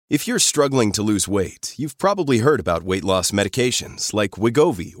If you're struggling to lose weight, you've probably heard about weight loss medications like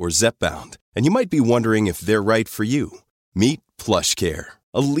Wegovy or Zepbound, and you might be wondering if they're right for you. Meet PlushCare,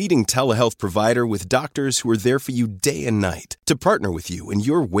 a leading telehealth provider with doctors who are there for you day and night to partner with you in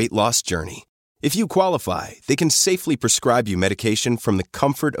your weight loss journey. If you qualify, they can safely prescribe you medication from the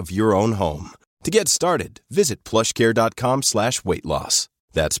comfort of your own home. To get started, visit plushcare.com/weightloss.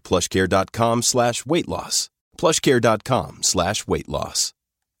 That's plushcare.com/weightloss. plushcare.com/weightloss.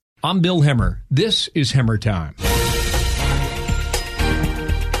 I'm Bill Hemmer. This is Hemmer Time.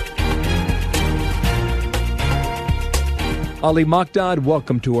 Ali Mokdad,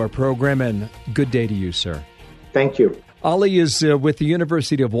 welcome to our program, and good day to you, sir. Thank you. Ali is with the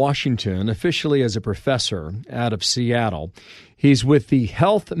University of Washington, officially as a professor out of Seattle. He's with the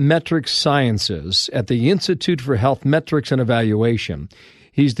Health Metrics Sciences at the Institute for Health Metrics and Evaluation.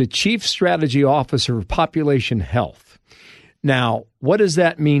 He's the Chief Strategy Officer of Population Health. Now, what does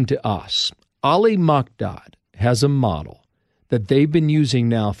that mean to us? Ali Mokdad has a model that they've been using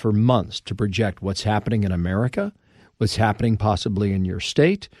now for months to project what's happening in America, what's happening possibly in your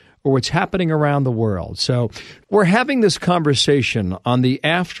state, or what's happening around the world. So we're having this conversation on the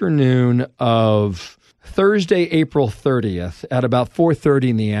afternoon of Thursday, April 30th at about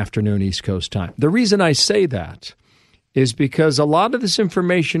 4:30 in the afternoon East Coast time. The reason I say that is because a lot of this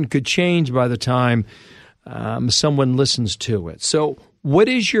information could change by the time someone listens to it. So what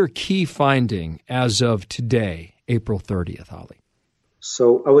is your key finding as of today, April 30th, Ali?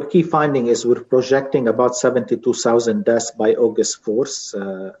 So our key finding is we're projecting about 72,000 deaths by August 4th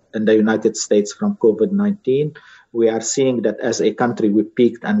in the United States from COVID-19. We are seeing that as a country we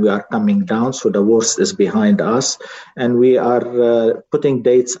peaked and we are coming down, so the worst is behind us. And we are putting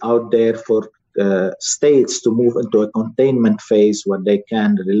dates out there for states to move into a containment phase where they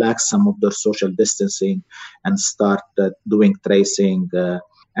can relax some of their social distancing and start doing tracing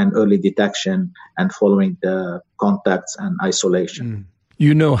and early detection and following the contacts and isolation.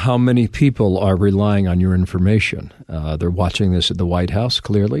 You know how many people are relying on your information. They're watching this at the White House,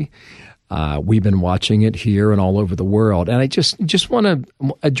 clearly. We've been watching it here and all over the world. And I just want to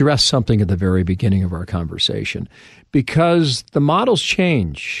address something at the very beginning of our conversation, because the models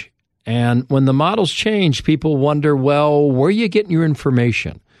change. And when the models change, people wonder, well, where are you getting your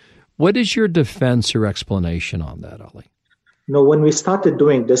information? What is your defense or explanation on that, Ali? No, when we started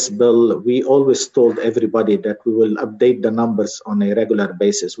doing this, Bill, we always told everybody that we will update the numbers on a regular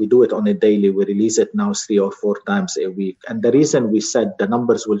basis. We do it on a daily. We release it now 3 or 4 times a week. And the reason we said the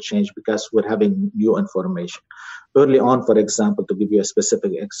numbers will change because we're having new information. Early on, for example, to give you a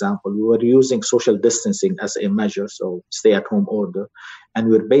specific example, we were using social distancing as a measure, so stay-at-home order, and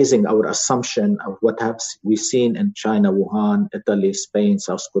we're basing our assumption of what we've seen in China, Wuhan, Italy, Spain,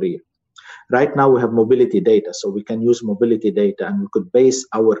 South Korea. Right now, we have mobility data, so we can use mobility data, and we could base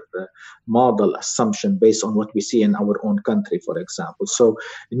our model assumption based on what we see in our own country, for example. So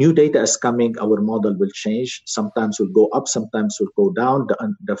new data is coming, our model will change. Sometimes will go up, sometimes will go down.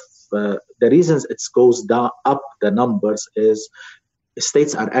 The reasons it goes down up, the numbers, is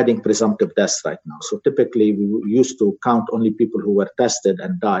states are adding presumptive deaths right now. So typically we used to count only people who were tested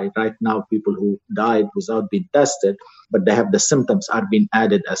and died. Right now, people who died without being tested, but they have the symptoms, are being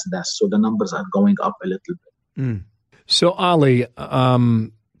added as deaths. So the numbers are going up a little bit. So Ali, 2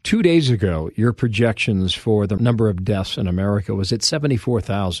 days ago, your projections for the number of deaths in America was at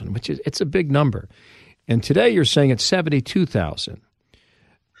 74,000, which is, it's a big number. And today you're saying it's 72,000.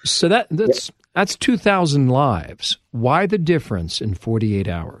 So that's 2,000 lives. Why the difference in 48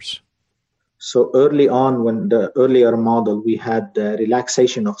 hours? So early on, when the earlier model, we had the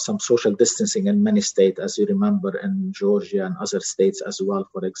relaxation of some social distancing in many states, as you remember, in Georgia and other states as well,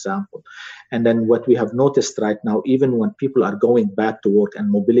 for example. And then what we have noticed right now, even when people are going back to work and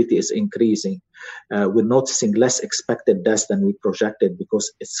mobility is increasing, we're noticing less expected deaths than we projected,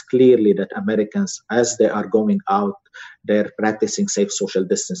 because it's clearly that Americans, as they are going out, they're practicing safe social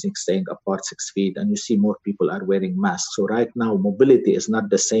distancing, staying apart 6 feet, and you see more people are wearing masks. So right now, mobility is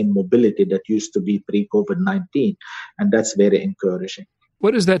not the same mobility that used to be pre-COVID-19, and that's very encouraging.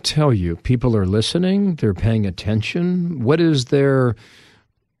 What does that tell you? People are listening, they're paying attention. What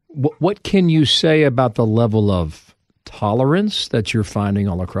can you say about the level of tolerance that you're finding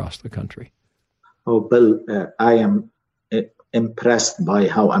all across the country? Oh, Bill, I am impressed by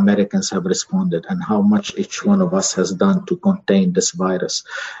how Americans have responded and how much each one of us has done to contain this virus.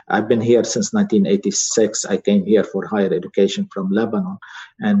 I've been here since 1986. I came here for higher education from Lebanon,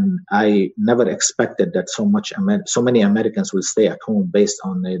 and I never expected that so many Americans will stay at home based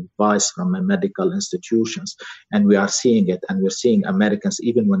on advice from medical institutions. And we are seeing it, and we're seeing Americans,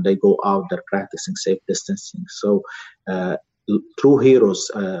 even when they go out, they're practicing safe distancing. So true heroes,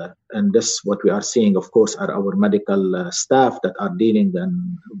 and this what we are seeing, of course, are our medical staff that are dealing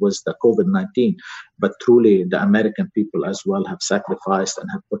with the COVID-19. But truly, the American people as well have sacrificed and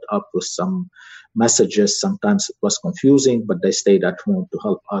have put up with some messages. Sometimes it was confusing, but they stayed at home to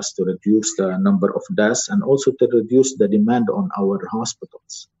help us to reduce the number of deaths and also to reduce the demand on our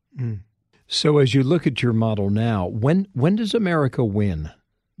hospitals. So as you look at your model now, when does America win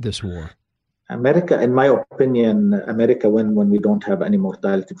this war? America, in my opinion, America win when we don't have any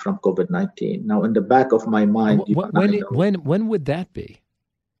mortality from COVID-19. Now, in the back of my mind... When would that be?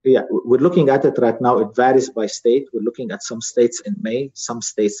 Yeah, we're looking at it right now. It varies by state. We're looking at some states in May, some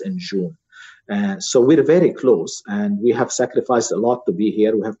states in June. So we're very close, and we have sacrificed a lot to be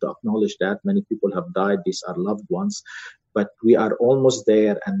here. We have to acknowledge that. Many people have died. These are loved ones. But we are almost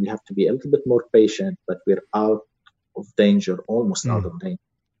there, and we have to be a little bit more patient, but we're out of danger, almost out of danger.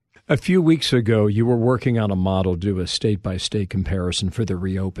 A few weeks ago, you were working on a model, do a state-by-state comparison for the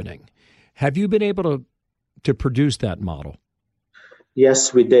reopening. Have you been able to produce that model?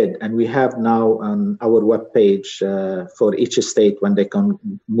 Yes, we did. And we have now on our webpage for each state when they can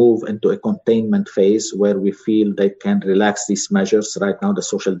move into a containment phase where we feel they can relax these measures. Right now, the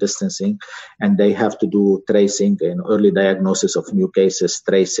social distancing, and they have to do tracing and early diagnosis of new cases,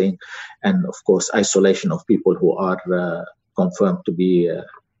 tracing, and of course, isolation of people who are confirmed to be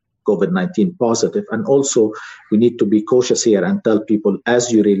COVID-19 positive. And also, we need to be cautious here and tell people,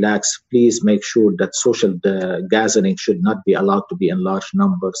 as you relax, please make sure that social gathering should not be allowed to be in large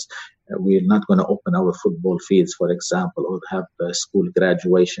numbers. We're not going to open our football fields, for example, or have school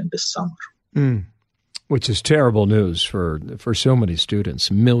graduation this summer. Which is terrible news for so many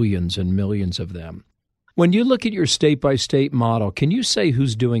students, millions and millions of them. When you look at your state-by-state model, can you say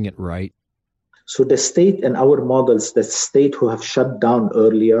who's doing it right? So the state in our models, the state who have shut down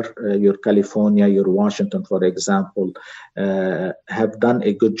earlier, your California, your Washington, for example, have done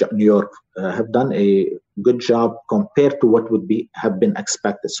a good job. New York have done a good job compared to what would have been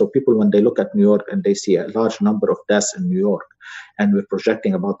expected. So people, when they look at New York and they see a large number of deaths in New York, and we're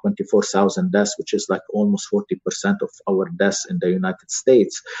projecting about 24,000 deaths, which is like almost 40% of our deaths in the United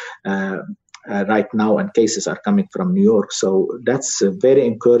States. Right now, and cases are coming from New York. So that's very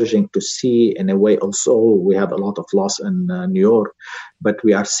encouraging to see. In a way, also, we have a lot of loss in New York, but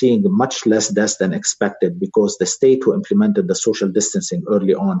we are seeing much less deaths than expected because the state who implemented the social distancing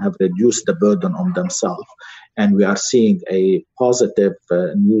early on have reduced the burden on themselves. And we are seeing a positive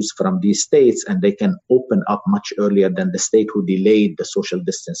news from these states, and they can open up much earlier than the state who delayed the social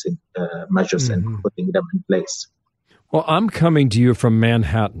distancing measures and putting them in place. Well, I'm coming to you from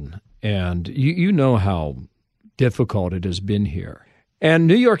Manhattan. And you know how difficult it has been here. And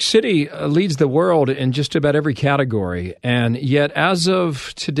New York City leads the world in just about every category. And yet, as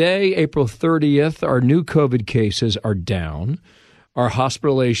of today, April 30th, our new COVID cases are down. Our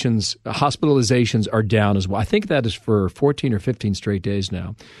hospitalizations are down as well. I think that is for 14 or 15 straight days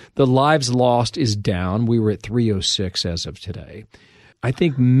now. The lives lost is down. We were at 306 as of today. I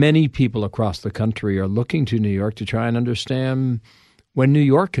think many people across the country are looking to New York to try and understand when New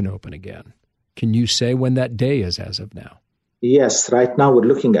York can open again. Can you say when that day is as of now? Yes, right now we're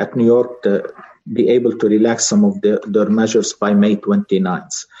looking at New York to be able to relax some of their measures by May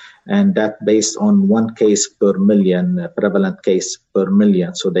 29th. And that based on 1 case per million, prevalent case per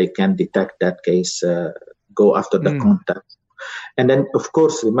million, so they can detect that case, go after the contact. And then, of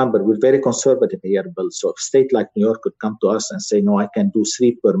course, remember, we're very conservative here, Bill. So if a state like New York could come to us and say, no, I can do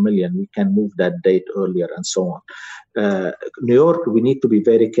 3 per million, we can move that date earlier and so on. New York, we need to be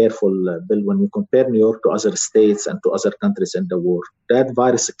very careful, Bill, when we compare New York to other states and to other countries in the world. That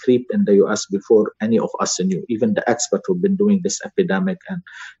virus creeped in the U.S. before any of us knew, even the experts who've been doing this epidemic. And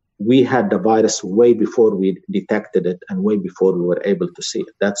we had the virus way before we detected it and way before we were able to see it.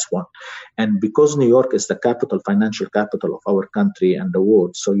 That's one. And because New York is the capital, financial capital of our country and the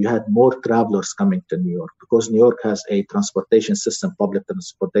world, so you had more travelers coming to New York. Because New York has a transportation system, public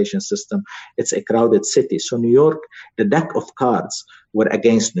transportation system, it's a crowded city. So New York, the deck of cards were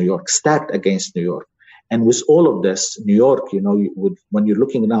against New York, stacked against New York. And with all of this, New York, when you're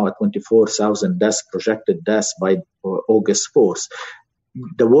looking now at 24,000 deaths, projected deaths by August 4th,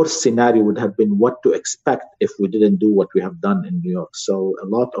 the worst scenario would have been what to expect if we didn't do what we have done in New York. So a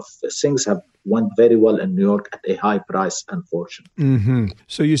lot of things have went very well in New York at a high price, unfortunately.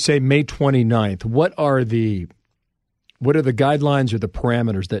 So you say May 29th. What are the guidelines or the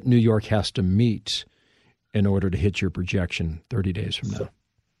parameters that New York has to meet in order to hit your projection 30 days from now? So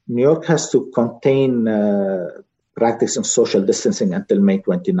New York has to contain practicing social distancing until May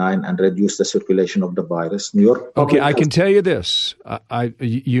 29 and reduce the circulation of the virus. New York. Okay, I can tell you this.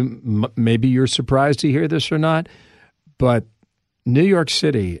 Maybe you're surprised to hear this or not, but New York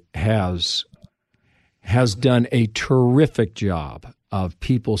City has done a terrific job of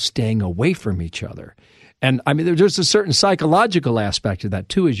people staying away from each other. And I mean, there's a certain psychological aspect to that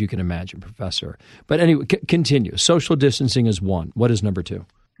too, as you can imagine, Professor. But anyway, continue. Social distancing is one. What is number two?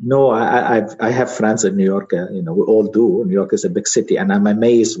 No, I have friends in New York. We all do. New York is a big city, and I'm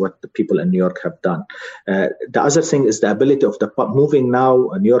amazed what the people in New York have done. The other thing is the ability of moving now.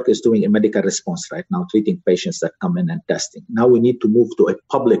 New York is doing a medical response right now, treating patients that come in and testing. Now we need to move to a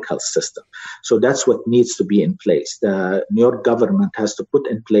public health system. So that's what needs to be in place. The New York government has to put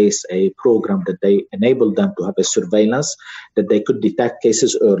in place a program that they enable them to have a surveillance, that they could detect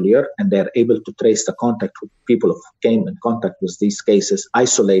cases earlier, and they're able to trace the contact with people who came in contact with these cases,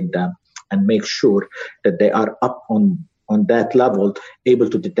 isolate them, and make sure that they are up on that level, able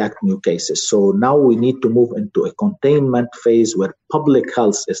to detect new cases. So now we need to move into a containment phase where public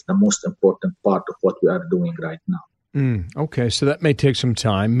health is the most important part of what we are doing right now. Okay, so that may take some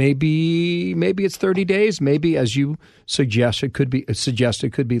time. Maybe it's 30 days. Maybe, as you suggest, it could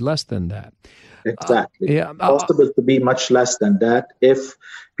be less than that. Exactly. Possible to be much less than that if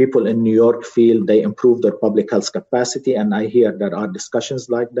people in New York feel they improve their public health capacity. And I hear there are discussions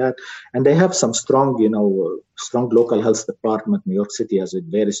like that. And they have some strong local health department. New York City has a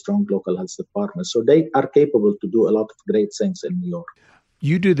very strong local health department. So they are capable to do a lot of great things in New York.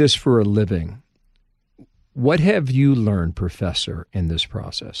 You do this for a living. What have you learned, Professor, in this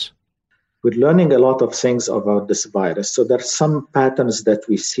process? We're learning a lot of things about this virus. So there are some patterns that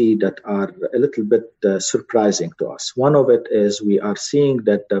we see that are a little bit surprising to us. One of it is we are seeing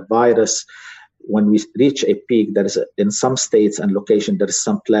that the virus, when we reach a peak, there is in some states and locations, there is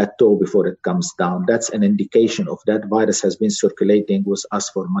some plateau before it comes down. That's an indication of that virus has been circulating with us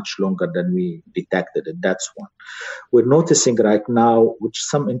for much longer than we detected it. That's one. We're noticing right now, which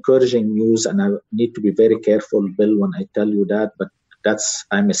some encouraging news, and I need to be very careful, Bill, when I tell you that, but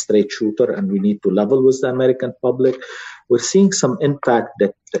I'm a straight shooter and we need to level with the American public. We're seeing some impact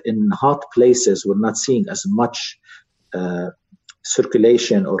that in hot places, we're not seeing as much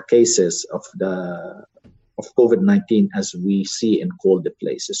circulation or cases of COVID-19 as we see in colder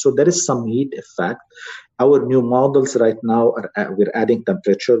places. So there is some heat effect. Our new models right now, we're adding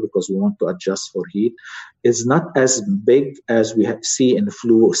temperature because we want to adjust for heat. It's not as big as we see in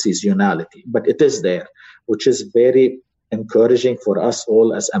flu seasonality, but it is there, which is very encouraging for us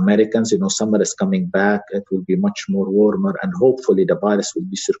all as Americans. Summer is coming back. It will be much more warmer, and hopefully the virus will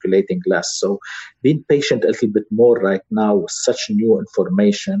be circulating less. So being patient a little bit more right now with such new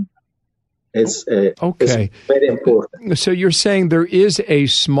information is very important. So you're saying there is a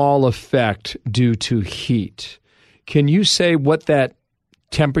small effect due to heat. Can you say what that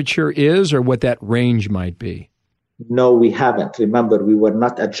temperature is or what that range might be? No, we haven't. Remember, we were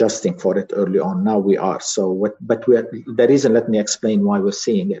not adjusting for it early on. Now we are. The reason, let me explain why we're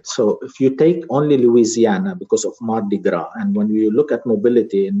seeing it. So if you take only Louisiana because of Mardi Gras, and when you look at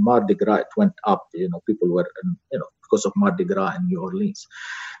mobility in Mardi Gras, it went up. People were, because of Mardi Gras in New Orleans.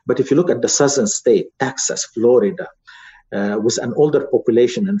 But if you look at the southern state, Texas, Florida, with an older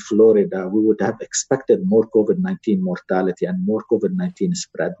population in Florida, we would have expected more COVID-19 mortality and more COVID-19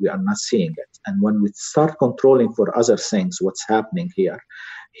 spread. We are not seeing it. And when we start controlling for other things, what's happening here,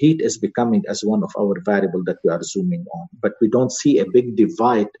 heat is becoming as one of our variables that we are zooming on. But we don't see a big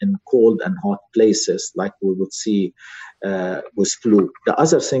divide in cold and hot places like we would see with flu. The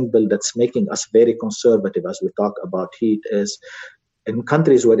other thing, Bill, that's making us very conservative as we talk about heat is in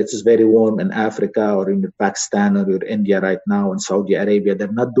countries where it is very warm, in Africa or in Pakistan or India right now, in Saudi Arabia,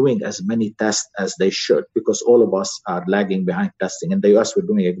 they're not doing as many tests as they should because all of us are lagging behind testing. In the US, we're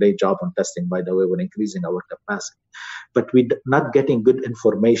doing a great job on testing, by the way. We're increasing our capacity. But we're not getting good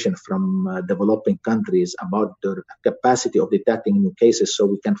information from developing countries about their capacity of detecting new cases so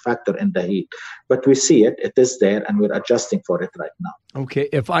we can factor in the heat. But we see it. It is there, and we're adjusting for it right now. Okay,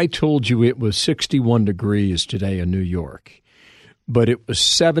 if I told you it was 61 degrees today in New York, but it was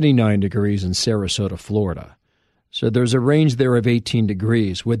 79 degrees in Sarasota, Florida. So there's a range there of 18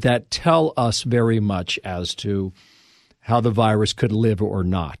 degrees. Would that tell us very much as to how the virus could live or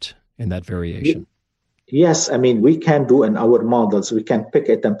not in that variation? Yes. I mean, we can do in our models, we can pick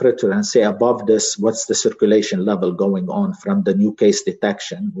a temperature and say above this, what's the circulation level going on from the new case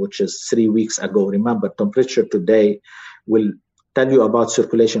detection, which is 3 weeks ago. Remember, temperature today will tell you about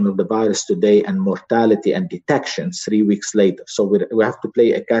circulation of the virus today and mortality and detection 3 weeks later. So we have to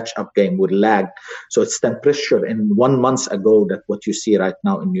play a catch-up game. We're lagged. So it's temperature in 1 month ago that what you see right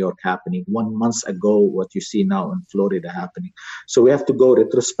now in New York happening, 1 month ago what you see now in Florida happening. So we have to go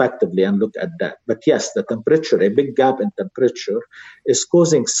retrospectively and look at that. But yes, the temperature, a big gap in temperature is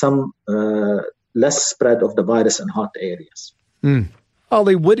causing some less spread of the virus in hot areas.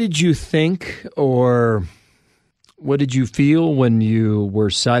 Ali, what did you think or what did you feel when you were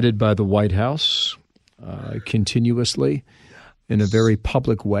cited by the White House continuously in a very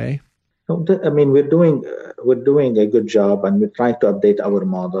public way? I mean, we're doing a good job, and we're trying to update our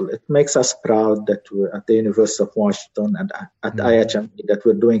model. It makes us proud that we're at the University of Washington and at IHME, that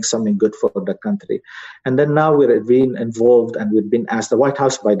we're doing something good for the country. And then now we're being involved, and we've been asked. The White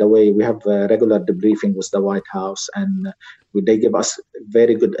House, by the way, we have a regular debriefing with the White House, and they give us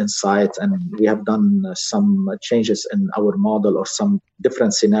very good insights, and we have done some changes in our model or some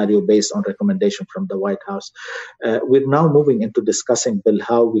different scenario based on recommendation from the White House. We're now moving into discussing, Bill,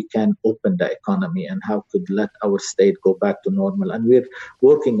 how we can open the economy and how could let our state go back to normal. And we're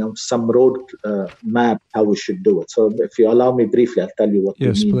working on some road map how we should do it. So if you allow me briefly, I'll tell you what we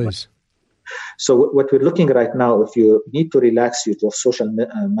mean. Yes, please. So what we're looking right now, if you need to relax your social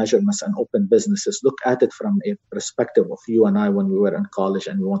measurements and open businesses, look at it from a perspective of you and I when we were in college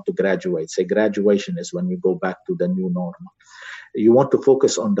and we want to graduate. Say graduation is when we go back to the new normal. You want to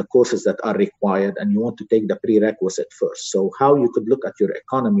focus on the courses that are required, and you want to take the prerequisite first. So how you could look at your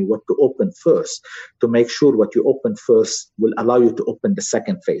economy, what to open first, to make sure what you open first will allow you to open the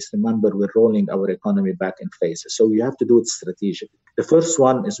second phase. Remember, we're rolling our economy back in phases. So you have to do it strategically. The first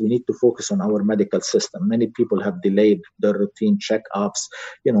one is we need to focus on our medical system. Many people have delayed their routine checkups,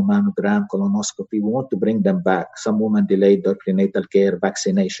 mammogram, colonoscopy. We want to bring them back. Some women delayed their prenatal care,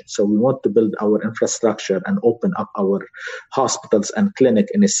 vaccination. So we want to build our infrastructure and open up our hospitals and clinic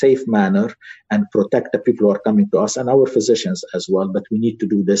in a safe manner and protect the people who are coming to us and our physicians as well. But we need to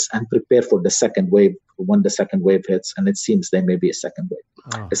do this and prepare for the second wave when the second wave hits, and it seems there may be a second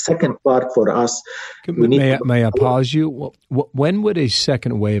wave. Oh. The second part for us... May I pause you? When would a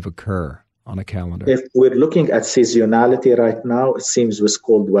second wave occur on a calendar? If we're looking at seasonality right now, it seems with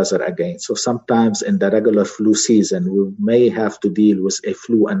cold weather again. So sometimes in the regular flu season, we may have to deal with a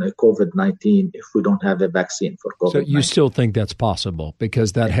flu and a COVID-19 if we don't have a vaccine for COVID-19. So you still think that's possible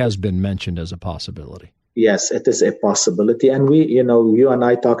because that has been mentioned as a possibility? Yes, it is a possibility. And we, you and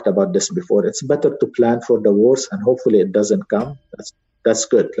I talked about this before. It's better to plan for the worst and hopefully it doesn't come. That's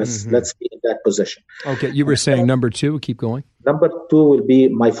good. Let's be in that position. Okay, you were saying number two. Keep going. Number two will be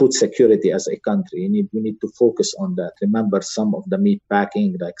my food security as a country. We need to focus on that. Remember, some of the meat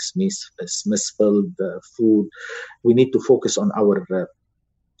packing, like Smithfield food, we need to focus on our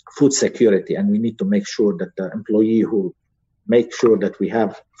food security, and we need to make sure that the employee who make sure that we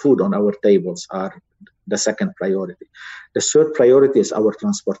have food on our tables are the second priority. The third priority is our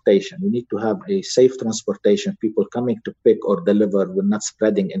transportation. We need to have a safe transportation. People coming to pick or deliver, we're not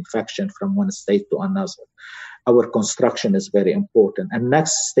spreading infection from one state to another. Our construction is very important. And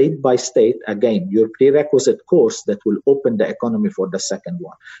next, state by state, again, your prerequisite course that will open the economy for the second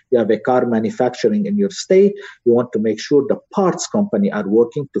one. You have a car manufacturing in your state. You want to make sure the parts company are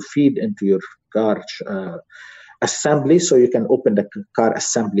working to feed into your car assembly, so you can open the car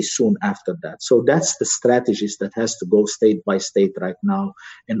assembly soon after that. So that's the strategies that has to go state by state right now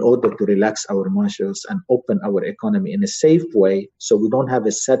in order to relax our measures and open our economy in a safe way so we don't have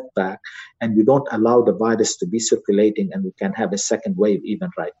a setback and we don't allow the virus to be circulating and we can have a second wave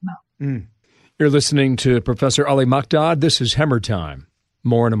even right now. You're listening to Professor Ali Maqdad. This is Hemmer Time.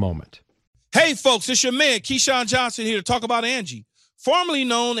 More in a moment. Hey, folks, it's your man, Keyshawn Johnson, here to talk about Angie, formerly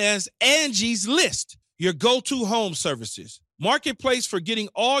known as Angie's List. Your go-to home services, marketplace for getting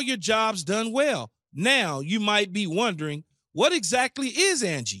all your jobs done well. Now you might be wondering, what exactly is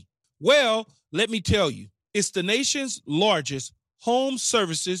Angie? Well, let me tell you, it's the nation's largest home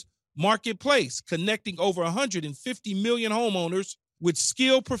services marketplace, connecting over 150 million homeowners with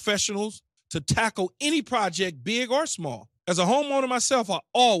skilled professionals to tackle any project, big or small. As a homeowner myself, I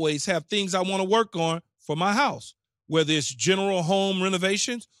always have things I want to work on for my house, whether it's general home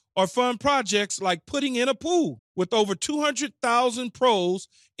renovations or fun projects like putting in a pool. With over 200,000 pros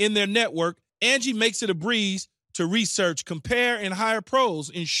in their network, Angie makes it a breeze to research, compare, and hire pros,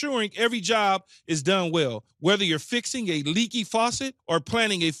 ensuring every job is done well. Whether you're fixing a leaky faucet or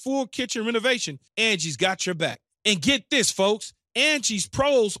planning a full kitchen renovation, Angie's got your back. And get this, folks, Angie's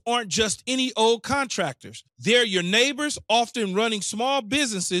pros aren't just any old contractors. They're your neighbors, often running small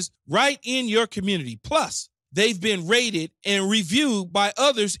businesses right in your community. Plus, they've been rated and reviewed by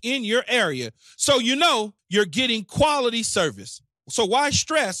others in your area. So you know you're getting quality service. So why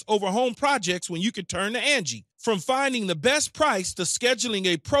stress over home projects when you can turn to Angie? From finding the best price to scheduling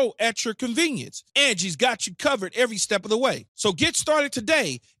a pro at your convenience, Angie's got you covered every step of the way. So get started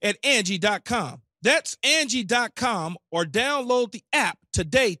today at Angie.com. That's Angie.com, or download the app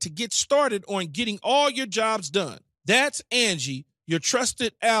today to get started on getting all your jobs done. That's Angie, your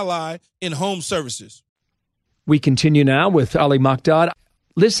trusted ally in home services. We continue now with Ali Mokdad.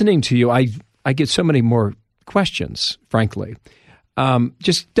 Listening to you, I get so many more questions, frankly.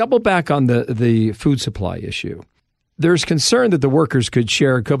 Just double back on the food supply issue. There's concern that the workers could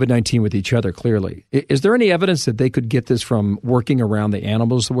share COVID-19 with each other, clearly. Is there any evidence that they could get this from working around the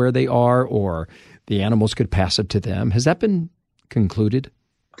animals where they are, or the animals could pass it to them? Has that been concluded?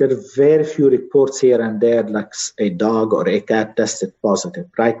 There are very few reports here and there, like a dog or a cat tested positive.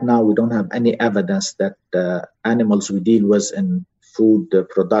 Right now, we don't have any evidence that animals we deal with in food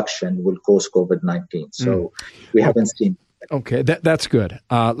production will cause COVID-19. So we haven't seen. Okay, that's good.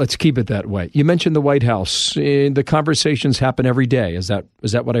 Let's keep it that way. You mentioned the White House. The conversations happen every day. Is that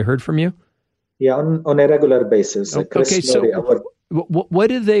what I heard from you? Yeah, on a regular basis. What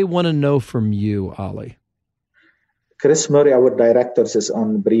do they want to know from you, Ali? Chris Murray, our director, is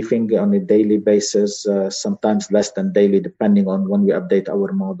on briefing on a daily basis, sometimes less than daily, depending on when we update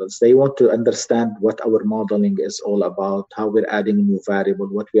our models. They want to understand what our modeling is all about, how we're adding new variable,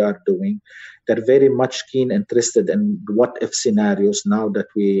 what we are doing. They're very much interested in what-if scenarios. Now that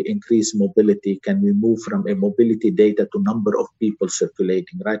we increase mobility, can we move from a mobility data to number of people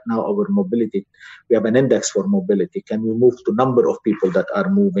circulating? Right now, our mobility, we have an index for mobility. Can we move to number of people that are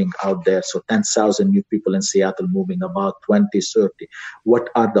moving out there? So 10,000 new people in Seattle moving about 20, 30. What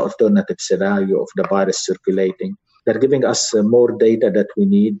are the alternative scenario of the virus circulating? They're giving us more data that we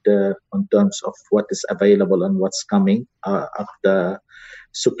need in terms of what is available and what's coming up the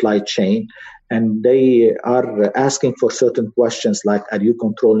supply chain. And they are asking for certain questions like, are you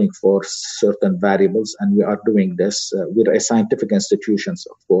controlling for certain variables? And we are doing this. We're a scientific institution,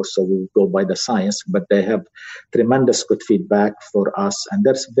 of course, so we go by the science, but they have tremendous good feedback for us. And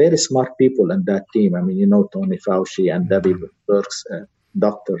there's very smart people in that team. I mean, you know, Tony Fauci and Debbie Birx,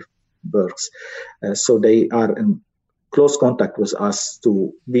 Dr. Birx. So they are in close contact with us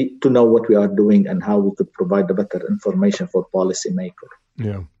to know what we are doing and how we could provide the better information for policymakers.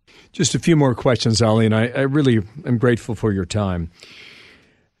 Yeah. Just a few more questions, Ali, and I really am grateful for your time.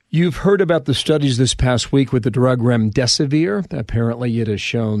 You've heard about the studies this past week with the drug remdesivir. Apparently it has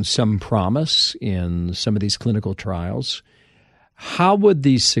shown some promise in some of these clinical trials. How would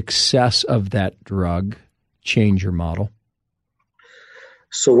the success of that drug change your model?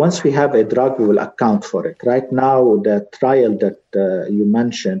 So once we have a drug, we will account for it. Right now, the trial that you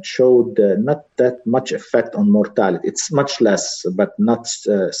mentioned showed not that much effect on mortality. It's much less, but not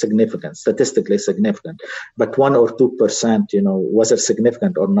significant, statistically significant. But 1 or 2%, was it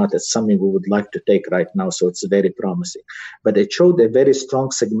significant or not? It's something we would like to take right now. So it's very promising. But it showed a very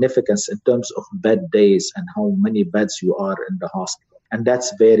strong significance in terms of bed days and how many beds you are in the hospital. And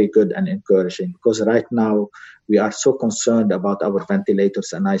that's very good and encouraging because right now we are so concerned about our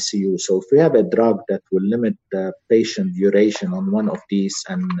ventilators and ICU. So if we have a drug that will limit the patient duration on one of these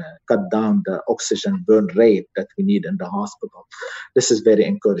and cut down the oxygen burn rate that we need in the hospital, this is very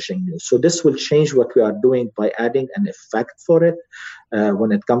encouraging news. So this will change what we are doing by adding an effect for it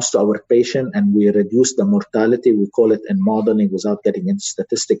when it comes to our patient, and we reduce the mortality. We call it in modeling, without getting into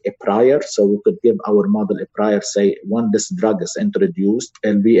statistic, a prior. So we could give our model a prior, say, when this drug is introduced,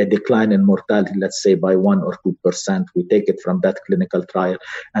 there'll be a decline in mortality, let's say by 1 or 2%. We take it from that clinical trial,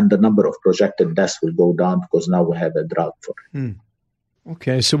 and the number of projected deaths will go down because now we have a drug for it.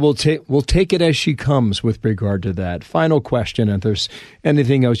 Okay, so we'll take it as she comes with regard to that. Final question, if there's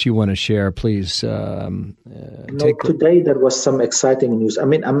anything else you want to share, please. Today there was some exciting news. I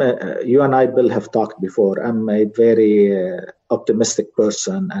mean, you and I, Bill, have talked before. I'm a very optimistic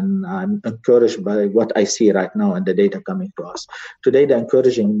person, and I'm encouraged by what I see right now and the data coming to us. Today, the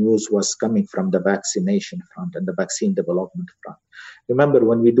encouraging news was coming from the vaccination front and the vaccine development front. Remember,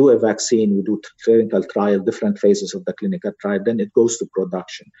 when we do a vaccine, we do clinical trial, different phases of the clinical trial, then it goes to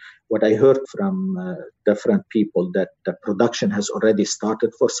production. What I heard from different people that the production has already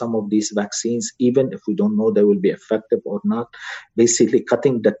started for some of these vaccines, even if we don't know they will be effective or not, basically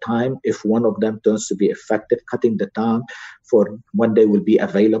cutting the time, if one of them turns to be effective, cutting the time for when they will be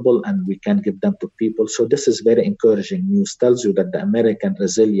available and we can give them to people. So this is very encouraging news. Tells you that the American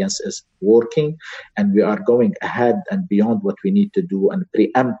resilience is working and we are going ahead and beyond what we need to do and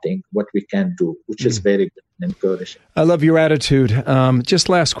preempting what we can do, which is very good and encouraging. I love your attitude. Just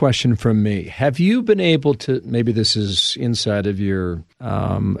last question from me. Have you been able to, maybe this is inside of your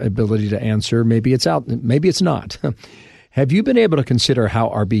ability to answer, maybe it's out, maybe it's not. Have you been able to consider how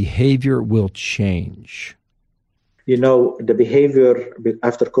our behavior will change? The behavior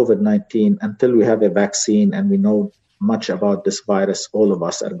after COVID-19, until we have a vaccine and we know much about this virus, all of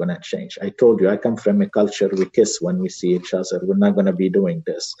us are going to change. I told you, I come from a culture we kiss when we see each other. We're not going to be doing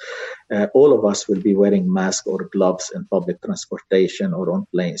this. All of us will be wearing masks or gloves in public transportation or on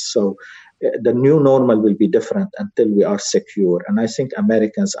planes. So the new normal will be different until we are secure. And I think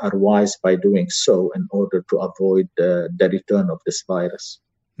Americans are wise by doing so in order to avoid the return of this virus.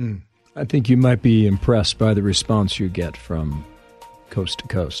 I think you might be impressed by the response you get from coast to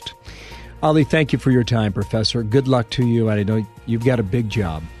coast. Ali, thank you for your time, Professor. Good luck to you. I know you've got a big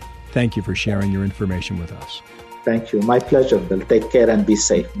job. Thank you for sharing your information with us. Thank you. My pleasure, Bill. Take care and be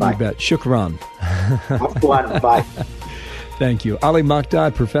safe. Bye. You bet. Shukran. Afwan. Bye. Thank you. Ali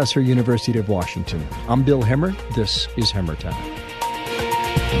Maqdad, Professor, University of Washington. I'm Bill Hemmer. This is Hemmer Time.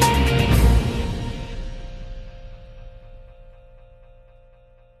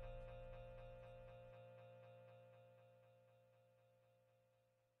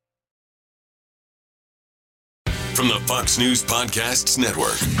 From the Fox News Podcasts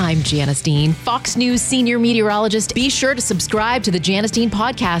Network. I'm Janice Dean, Fox News senior meteorologist. Be sure to subscribe to the Janice Dean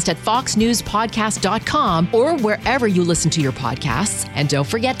podcast at foxnewspodcast.com or wherever you listen to your podcasts. And don't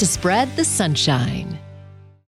forget to spread the sunshine.